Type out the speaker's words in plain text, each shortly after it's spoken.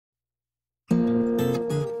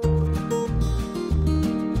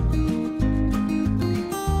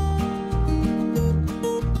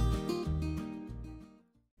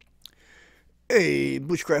Hey,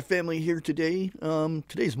 Bushcraft family here today.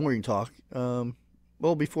 Today's morning talk.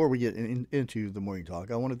 Well, before we get into the morning talk,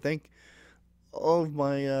 I want to thank all of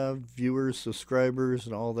my viewers, subscribers,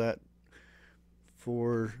 and all that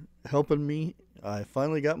for helping me. I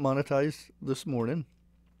finally got monetized this morning.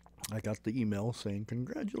 I got the email saying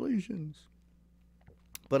congratulations.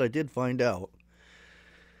 But I did find out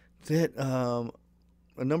that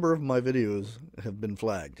a number of my videos have been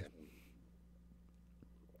flagged.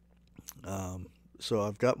 So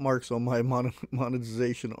I've got marks on my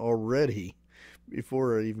monetization already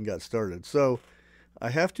before I even got started. So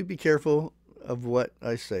I have to be careful of what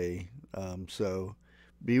I say. So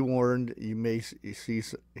be warned, you may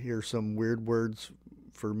hear some weird words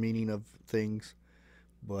for meaning of things,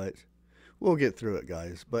 but we'll get through it,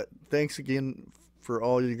 guys. But thanks again for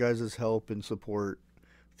all you guys' help and support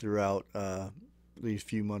throughout these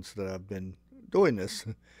few months that I've been doing this.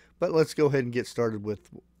 But let's go ahead and get started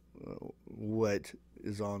with what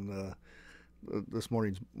is on this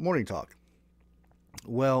morning's morning talk.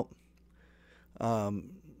 Well,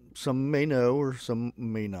 some may know or some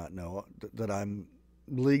may not know that I'm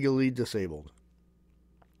legally disabled.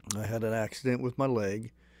 I had an accident with my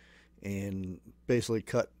leg and basically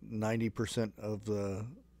cut 90% of the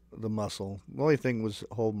muscle. The only thing was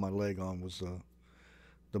holding my leg on was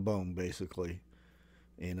the bone, basically,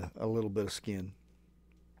 and a little bit of skin.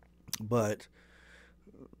 But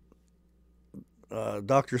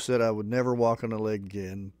doctor said I would never walk on a leg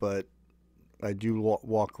again, but I do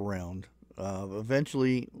walk around.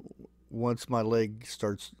 Eventually, once my leg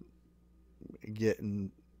starts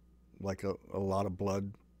getting like a lot of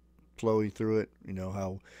blood flowing through it, you know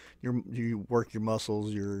how you work your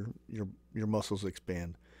muscles, your muscles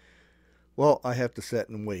expand. Well, I have to sit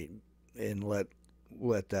and wait and let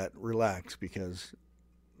that relax because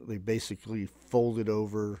they basically folded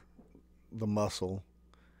over the muscle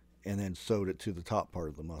and then sewed it to the top part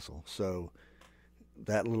of the muscle. So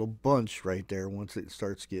that little bunch right there, once it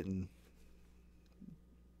starts getting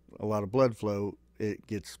a lot of blood flow, it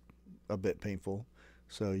gets a bit painful.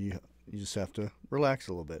 So you just have to relax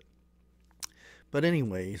a little bit. But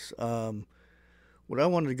anyways, what I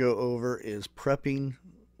wanted to go over is prepping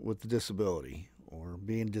with a disability or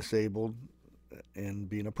being disabled and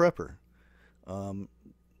being a prepper. Um,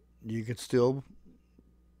 you can still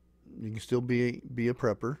be a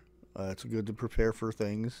prepper. It's good to prepare for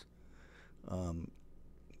things. Um,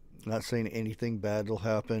 Not saying anything bad will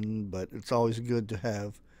happen, but it's always good to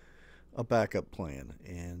have a backup plan,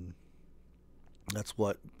 and that's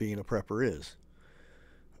what being a prepper is.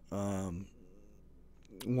 Um,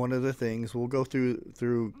 One of the things we'll go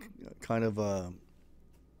through kind of a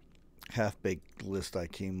half baked list I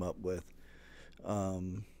came up with.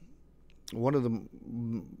 Um, One of the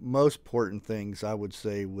most important things I would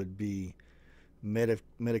say would be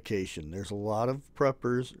medication. There's a lot of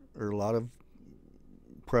preppers or a lot of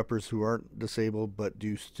preppers who aren't disabled but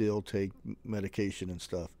do still take medication and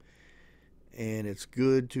stuff. And it's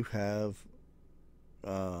good to have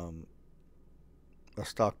um, a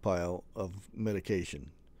stockpile of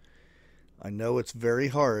medication. I know it's very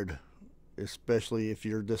hard, especially if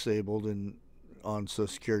you're disabled and on Social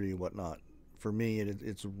Security and whatnot. For me,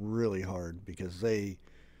 it's really hard because they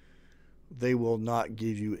will not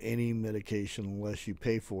give you any medication unless you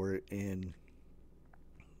pay for it. And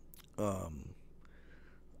um,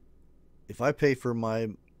 if I pay for my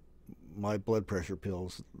blood pressure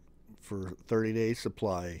pills for 30 days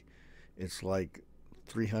supply, it's like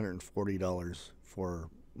 $340 for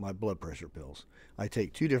my blood pressure pills. I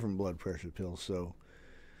take two different blood pressure pills, so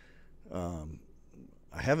um,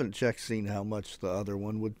 I haven't checked seen how much the other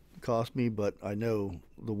one would cost me, but I know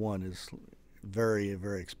the one is very,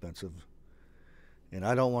 very expensive. And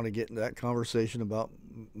I don't want to get in that conversation about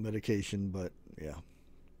medication, but yeah.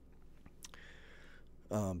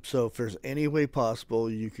 So if there's any way possible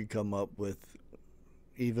you could come up with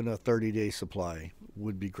even a 30-day supply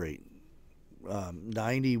would be great.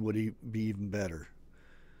 90 would be even better.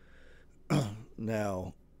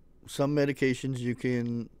 Now, some medications you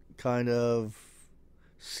can kind of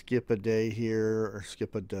skip a day here or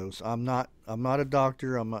skip a dose. I'm not a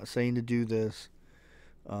doctor. I'm not saying to do this.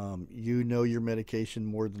 You know your medication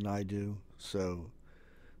more than I do, so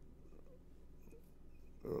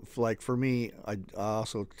like for me, I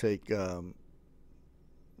also take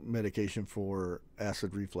medication for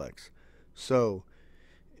acid reflux. So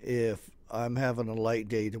if I'm having a light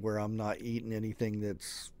day to where I'm not eating anything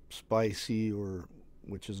that's spicy or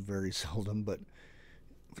which is very seldom, but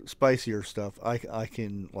spicier stuff, I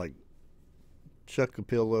can like chuck a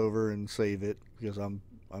pill over and save it because I'm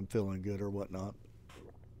feeling good or whatnot.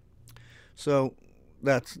 So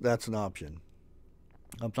that's an option.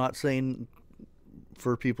 I'm not saying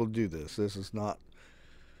for people to do this. This is not.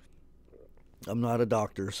 I'm not a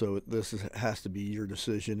doctor, so has to be your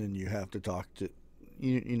decision, and you have to talk to.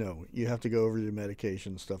 You know, you have to go over your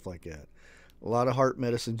medication, stuff like that. A lot of heart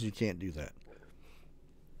medicines you can't do that,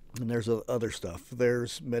 and there's other stuff.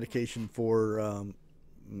 There's medication for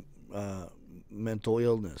uh, mental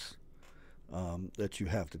illness that you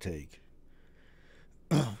have to take,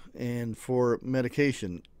 and for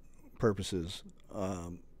medication purposes,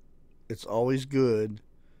 it's always good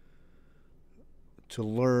to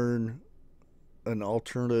learn an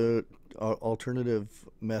alternative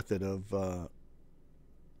method of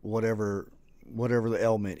whatever the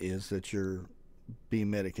ailment is that you're being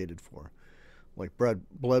medicated for, like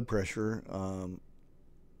blood pressure.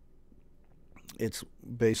 It's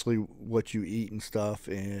basically what you eat and stuff,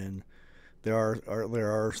 and there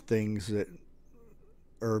are things that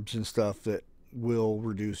herbs and stuff that will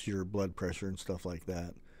reduce your blood pressure and stuff like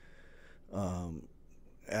that. Um,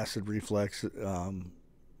 Acid reflux.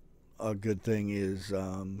 A good thing is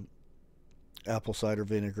apple cider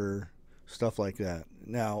vinegar, stuff like that.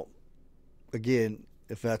 Now, again,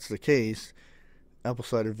 if that's the case, apple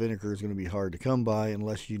cider vinegar is going to be hard to come by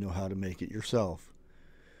unless you know how to make it yourself.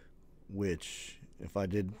 Which, if I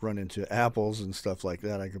did run into apples and stuff like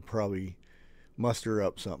that, I could probably muster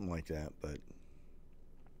up something like that. But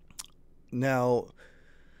now,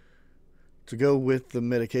 to go with the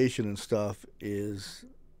medication and stuff is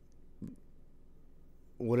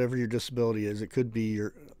whatever your disability is. It could be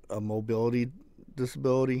a mobility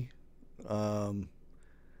disability. Um,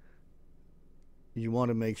 you want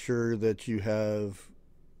to make sure that you have,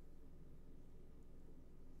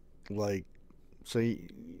 like, say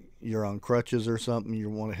you're on crutches or something. You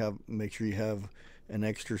want to make sure you have an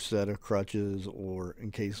extra set of crutches, or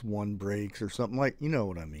in case one breaks or something, like, you know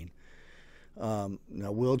what I mean. Now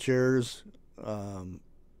wheelchairs,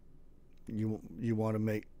 you want to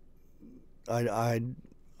make. I I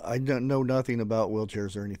I don't know nothing about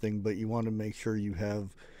wheelchairs or anything, but you want to make sure you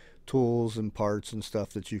have tools and parts and stuff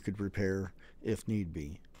that you could repair if need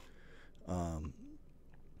be. Um,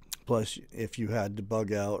 Plus, if you had to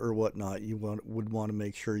bug out or whatnot, would want to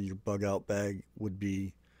make sure your bug out bag would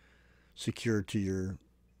be secured to your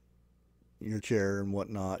chair and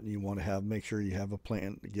whatnot. And you want to make sure you have a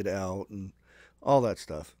plan to get out and all that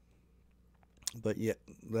stuff. But yeah,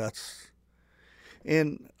 that's,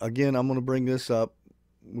 and again, I'm going to bring this up.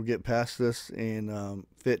 We'll get past this in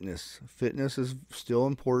fitness. Fitness is still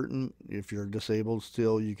important. If you're disabled,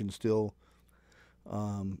 still you can still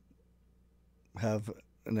um, have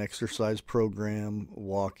an exercise program,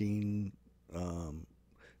 walking, um,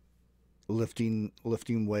 lifting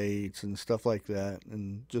weights and stuff like that,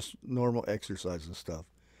 and just normal exercise and stuff.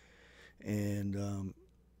 And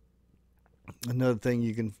another thing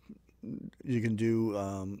you can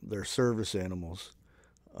do, their service animals.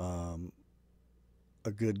 Um,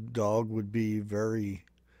 a good dog would be very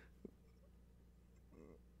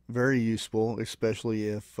very useful, especially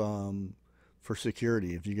if for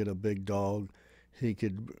security. If you get a big dog, he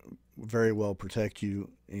could very well protect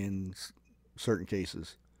you in certain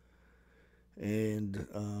cases. And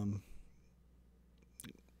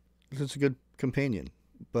it's a good companion.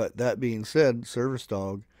 But that being said, service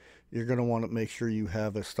dog, you're going to want to make sure you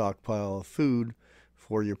have a stockpile of food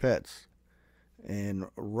for your pets. And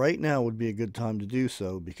right now would be a good time to do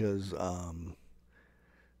so, because a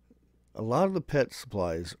lot of the pet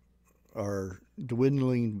supplies are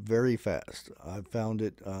dwindling very fast. I've found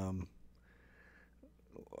it.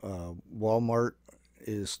 Walmart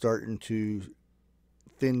is starting to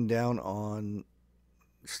thin down on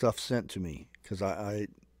stuff sent to me, because I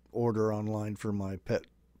order online for my pet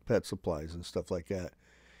supplies and stuff like that,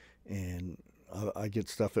 and I get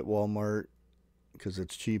stuff at Walmart because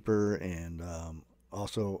it's cheaper, and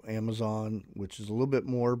also Amazon, which is a little bit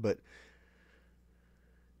more, but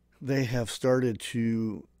they have started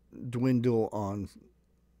to dwindle on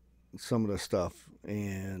some of the stuff,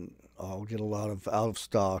 and I'll get a lot of out of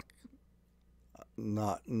stock,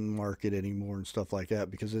 not in market anymore and stuff like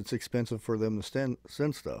that, because it's expensive for them to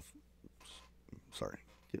send stuff. Sorry,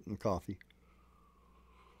 getting coffee.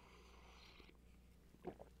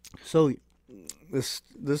 So this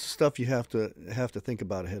stuff you have to think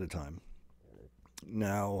about ahead of time.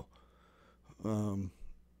 Now, um,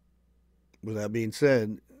 with that being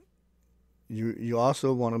said, you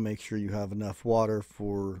also want to make sure you have enough water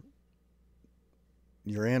for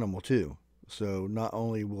your animal too. So not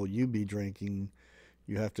only will you be drinking,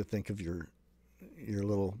 you have to think of your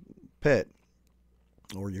little pet,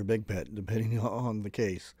 or your big pet, depending on the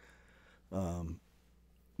case. Um,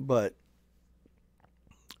 but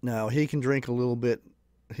now he can drink a little bit.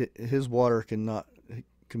 His water can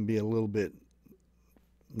be a little bit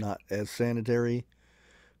not as sanitary.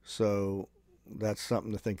 So that's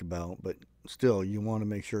something to think about. But still, you want to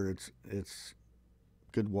make sure it's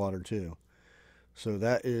good water too. So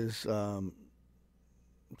that is something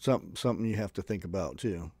you have to think about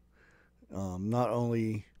too. Not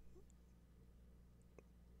only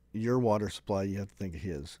your water supply, you have to think of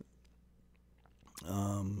his.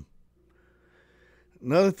 Um,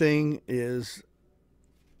 Another thing is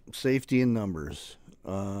safety in numbers.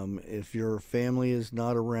 If your family is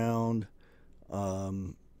not around,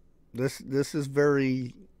 um, this is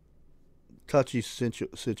very touchy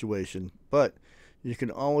situation, but you can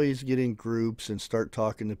always get in groups and start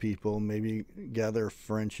talking to people, maybe gather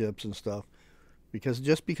friendships and stuff. Because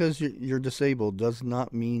just because you're disabled does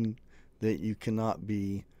not mean that you cannot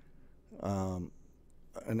be um,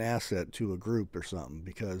 an asset to a group or something.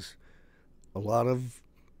 Because a lot of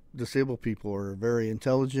disabled people are very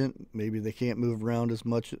intelligent. Maybe they can't move around as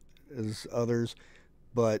much as others,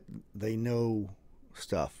 but they know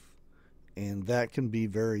stuff, and that can be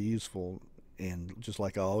very useful. And just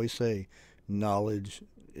like I always say, knowledge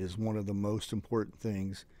is one of the most important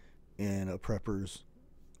things in a prepper's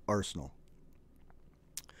arsenal.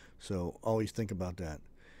 So always think about that.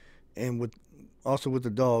 And with the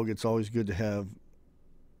dog, it's always good to have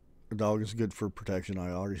a dog is good for protection.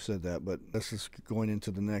 I already said that, but this is going into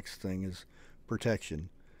the next thing is protection.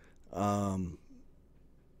 Um,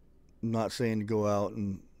 I'm not saying to go out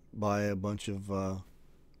and buy a bunch of.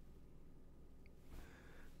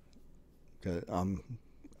 I'm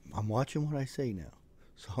watching what I say now.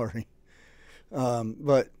 Sorry,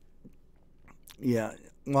 but yeah.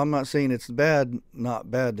 Well, I'm not saying it's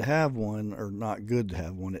not bad to have one or not good to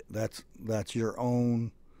have one. That's your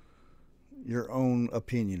own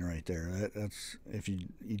opinion right there. That's if you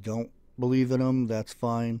don't believe in them, that's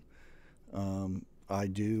fine. I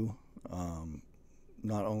do, um,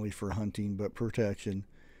 not only for hunting but protection.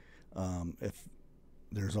 If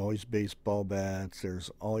there's always baseball bats,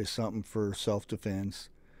 there's always something for self defense.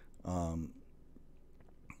 Um,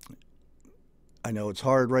 I know it's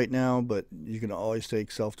hard right now, but you can always take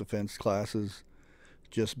self defense classes.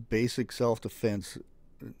 Just basic self defense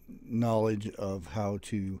knowledge of how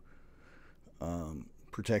to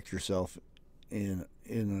protect yourself in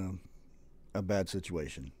a bad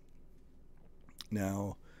situation.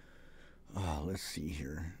 Now, let's see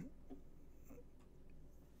here.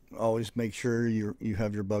 Always make sure you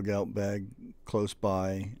have your bug out bag close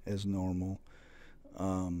by as normal.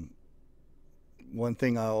 Um, One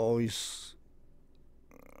thing I always,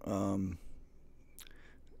 um,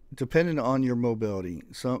 depending on your mobility,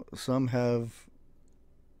 some have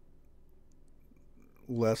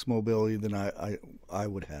less mobility than I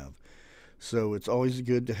would have. So it's always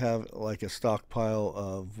good to have like a stockpile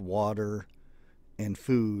of water and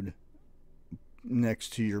food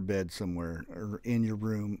next to your bed somewhere or in your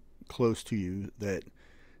room close to you, that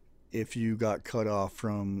if you got cut off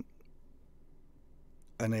from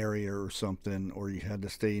an area or something, or you had to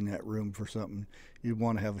stay in that room for something, you'd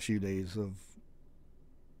want to have a few days of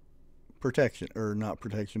protection, or not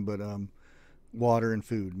protection, but water and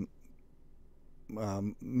food.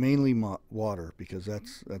 Mainly water, because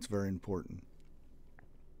that's very important.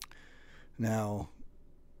 Now,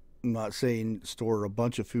 I'm not saying store a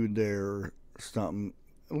bunch of food there or something.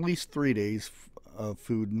 At least 3 days of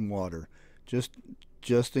food and water, just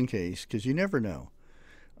just in case, because you never know.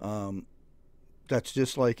 Um, that's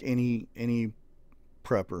just like any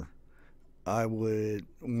prepper. I would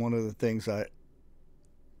One of the things I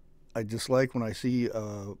dislike when I see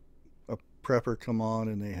a prepper come on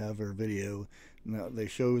and they have their video. Now they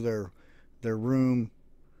show their room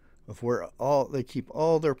of where all they keep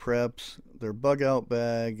all their preps, their bug out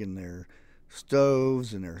bag and their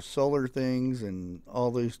stoves and their solar things and all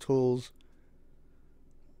those tools,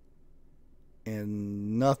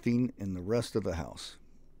 and nothing in the rest of the house.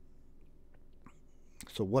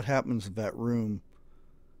 So what happens if that room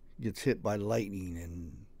gets hit by lightning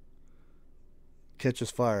and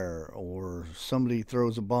catches fire, or somebody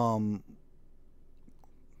throws a bomb?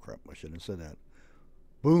 Crap, I shouldn't have said that.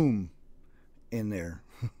 Boom, in there.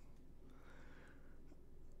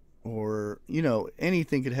 Or,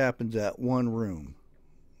 anything could happen to that one room.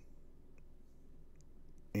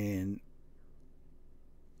 And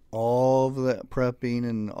all of that prepping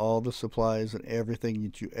and all the supplies and everything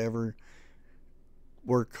that you ever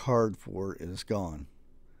worked hard for is gone.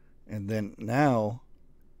 And then now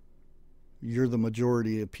you're the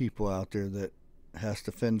majority of people out there that has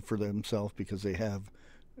to fend for themselves because they have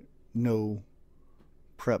no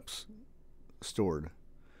preps stored.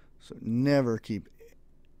 So never keep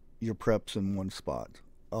your preps in one spot.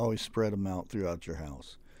 Always spread them out throughout your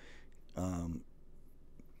house. Um,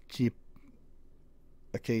 keep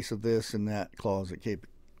a case of this in that closet, keep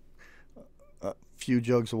a few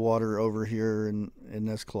jugs of water over here in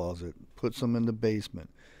this closet, put some in the basement,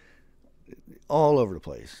 all over the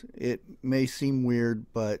place. It may seem weird,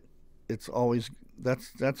 but it's always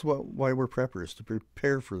that's why we're preppers, to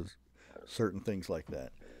prepare for certain things like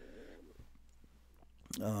that.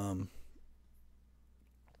 Um,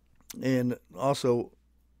 and also,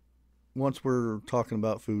 once we're talking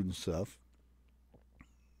about food and stuff,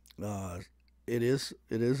 uh, it is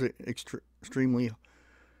extremely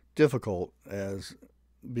difficult as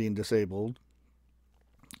being disabled.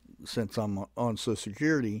 Since I'm on Social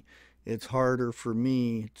Security, it's harder for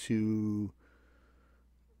me to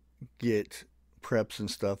get preps and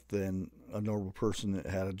stuff than a normal person that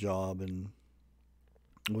had a job and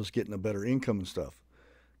was getting a better income and stuff.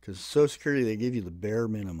 Because Social Security, they give you the bare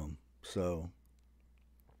minimum. So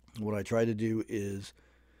what I try to do is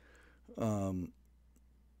um,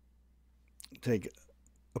 take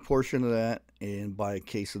a portion of that and buy a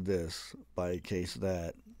case of this, buy a case of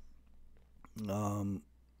that. Um,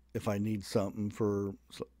 if I need something for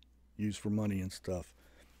use for money and stuff,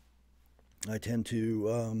 I tend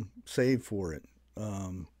to save for it.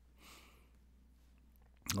 Um,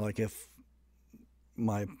 like if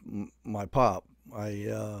my my pop,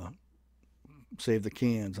 I save the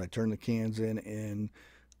cans. I turn the cans in and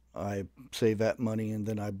I save that money, and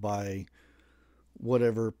then I buy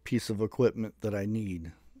whatever piece of equipment that I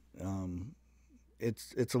need. Um,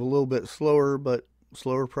 it's a little bit slower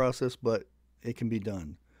process, but it can be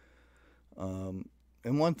done. Um,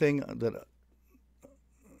 and one thing that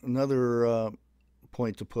another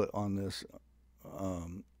point to put on this,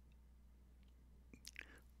 um,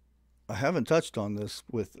 I haven't touched on this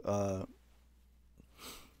with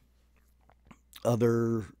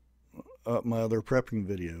other my other prepping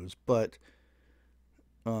videos, but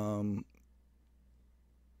um,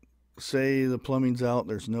 say the plumbing's out,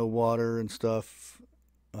 there's no water and stuff,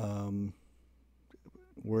 um,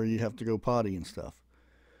 where you have to go potty and stuff.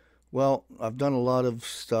 Well, I've done a lot of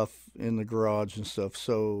stuff in the garage and stuff,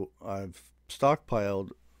 so I've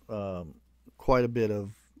stockpiled um, quite a bit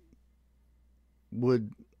of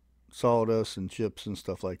wood, sawdust, and chips and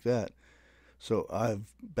stuff like that. So I've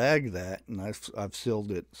bagged that and I've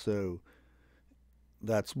sealed it. So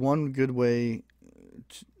that's one good way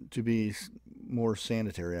to be more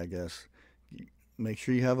sanitary, I guess. Make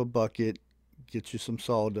sure you have a bucket, get you some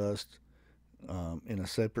sawdust in a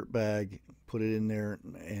separate bag, put it in there,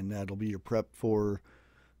 and that'll be your prep for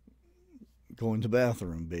going to the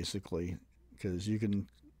bathroom, basically. Because you can,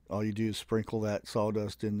 all you do is sprinkle that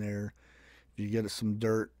sawdust in there. If you get some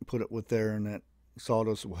dirt, put it with there, and that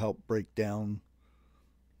sawdust will help break down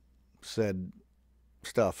said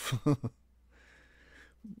stuff.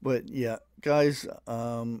 But yeah, guys,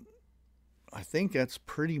 I think that's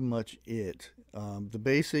pretty much it. The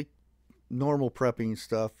basic normal prepping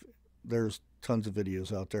stuff, there's tons of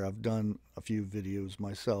videos out there. I've done a few videos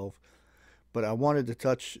myself, but I wanted to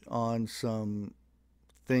touch on some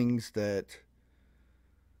things that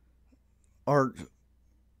aren't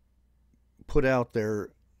put out there.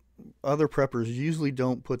 Other preppers usually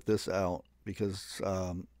don't put this out because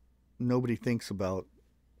nobody thinks about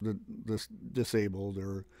the disabled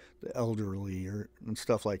or the elderly or and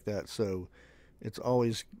stuff like that. So it's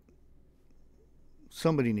always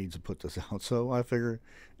somebody needs to put this out. So I figure,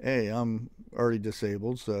 hey, I'm already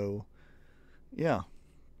disabled, so yeah.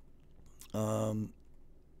 Um,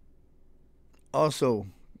 Also,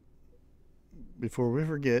 before we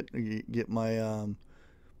forget, get my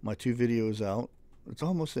two videos out. It's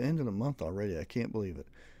almost the end of the month already. I can't believe it.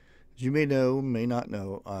 As you may know, may not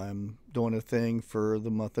know, I'm doing a thing for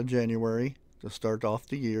the month of January to start off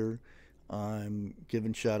the year. I'm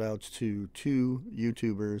giving shout outs to two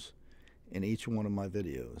YouTubers in each one of my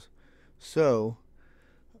videos. So,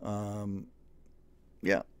 um,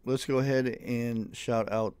 yeah, let's go ahead and shout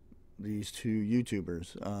out these two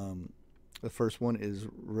YouTubers. The first one is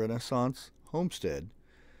Renaissance Homestead.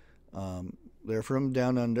 They're from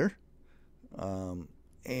down under. Um,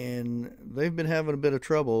 and they've been having a bit of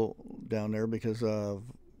trouble down there because of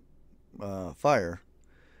fire.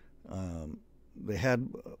 Um, they had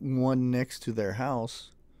one next to their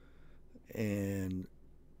house, and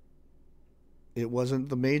it wasn't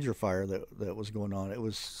the major fire that was going on. It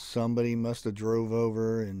was somebody must have drove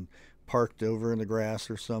over and parked over in the grass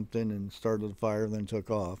or something and started the fire, then took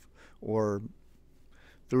off, or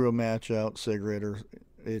threw a match out, cigarette, or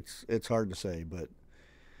it's hard to say, but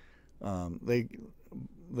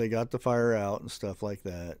they got the fire out and stuff like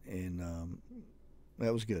that, and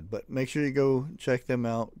that was good. But make sure you go check them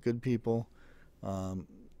out. Good people. Um,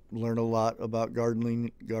 Learn a lot about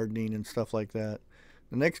gardening and stuff like that.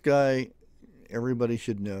 The next guy everybody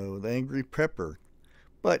should know, the Angry Prepper.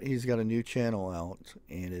 But he's got a new channel out,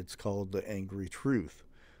 and it's called The Angry Truth.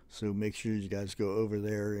 So make sure you guys go over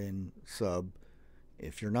there and sub.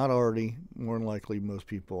 If you're not already, more than likely most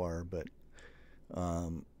people are, but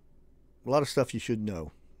a lot of stuff you should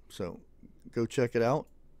know. So go check it out.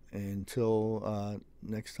 Until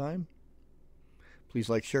next time, please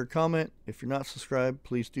like, share, comment. If you're not subscribed,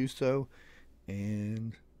 please do so.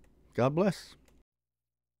 And God bless.